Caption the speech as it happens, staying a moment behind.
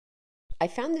I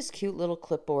found this cute little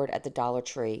clipboard at the Dollar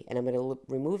Tree, and I'm going to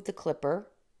remove the clipper.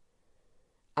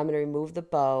 I'm going to remove the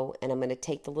bow, and I'm going to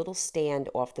take the little stand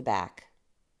off the back.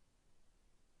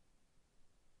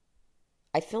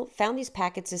 I found these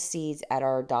packets of seeds at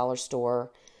our dollar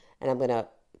store, and I'm going to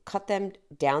cut them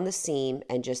down the seam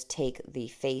and just take the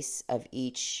face of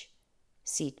each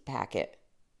seed packet.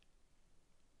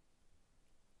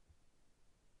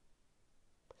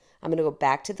 I'm going to go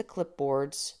back to the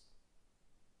clipboards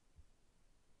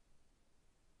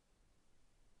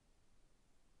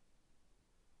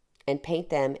and paint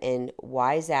them in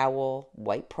Wise Owl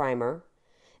white primer.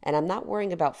 And I'm not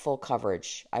worrying about full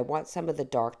coverage. I want some of the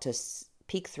dark to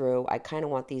peek through. I kind of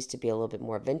want these to be a little bit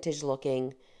more vintage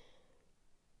looking.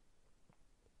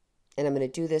 And I'm going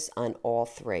to do this on all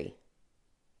three.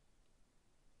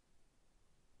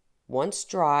 Once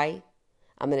dry,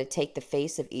 I'm going to take the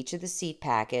face of each of the seed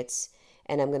packets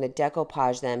and I'm going to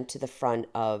decoupage them to the front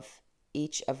of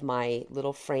each of my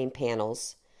little frame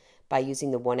panels by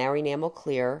using the 1 hour enamel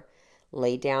clear.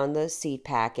 Lay down the seed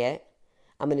packet.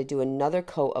 I'm going to do another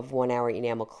coat of 1 hour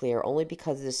enamel clear only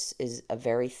because this is a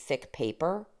very thick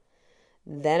paper.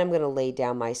 Then I'm going to lay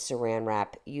down my saran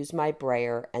wrap, use my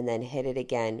brayer, and then hit it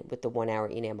again with the 1 hour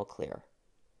enamel clear.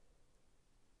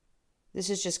 This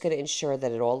is just going to ensure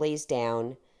that it all lays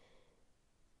down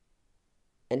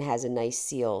and has a nice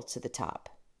seal to the top.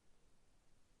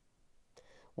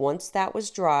 Once that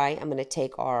was dry, I'm going to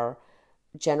take our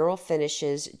General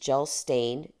Finishes gel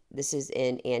stain. This is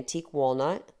in antique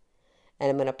walnut. And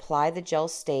I'm going to apply the gel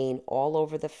stain all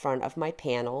over the front of my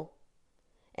panel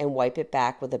and wipe it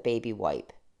back with a baby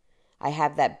wipe. I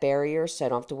have that barrier so I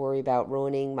don't have to worry about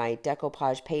ruining my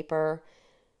decoupage paper.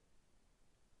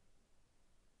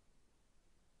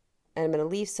 And I'm going to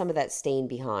leave some of that stain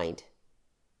behind.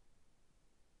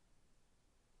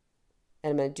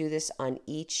 And I'm going to do this on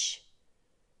each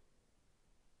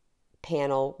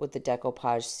panel with the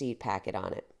decoupage seed packet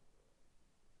on it.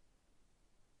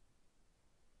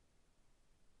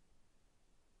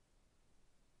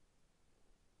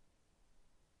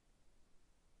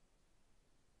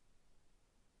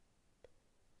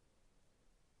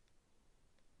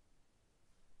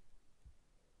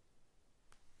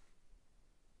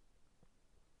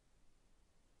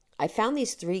 I found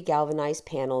these 3 galvanized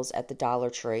panels at the Dollar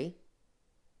Tree.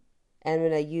 And I'm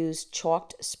going to use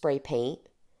chalked spray paint.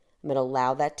 I'm going to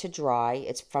allow that to dry.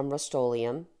 It's from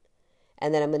Rust-Oleum.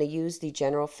 And then I'm going to use the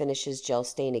General Finishes gel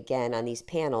stain again on these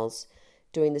panels,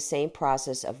 doing the same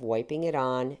process of wiping it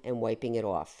on and wiping it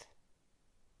off.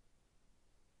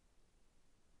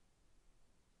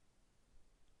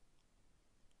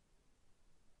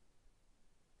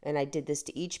 And I did this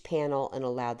to each panel and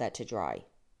allowed that to dry.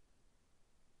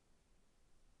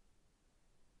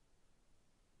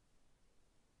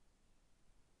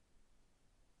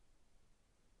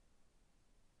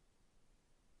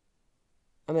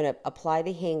 I'm going to apply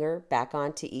the hanger back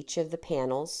onto each of the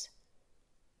panels,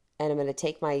 and I'm going to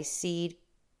take my seed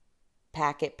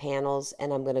packet panels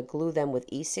and I'm going to glue them with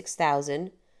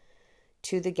E6000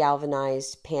 to the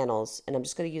galvanized panels, and I'm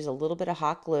just going to use a little bit of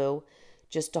hot glue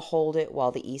just to hold it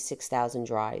while the E6000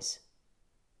 dries.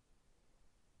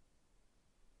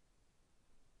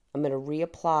 I'm going to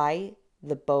reapply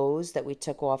the bows that we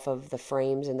took off of the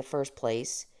frames in the first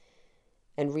place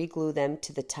and re-glue them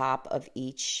to the top of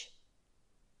each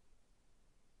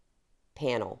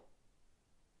panel.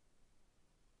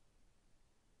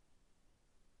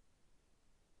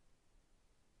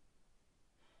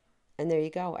 And there you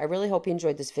go. I really hope you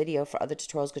enjoyed this video. For other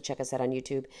tutorials, go check us out on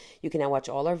YouTube. You can now watch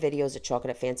all our videos at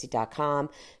chalkitoutfancy.com.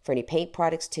 For any paint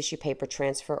products, tissue paper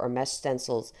transfer, or mesh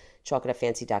stencils,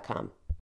 chalkitoutfancy.com.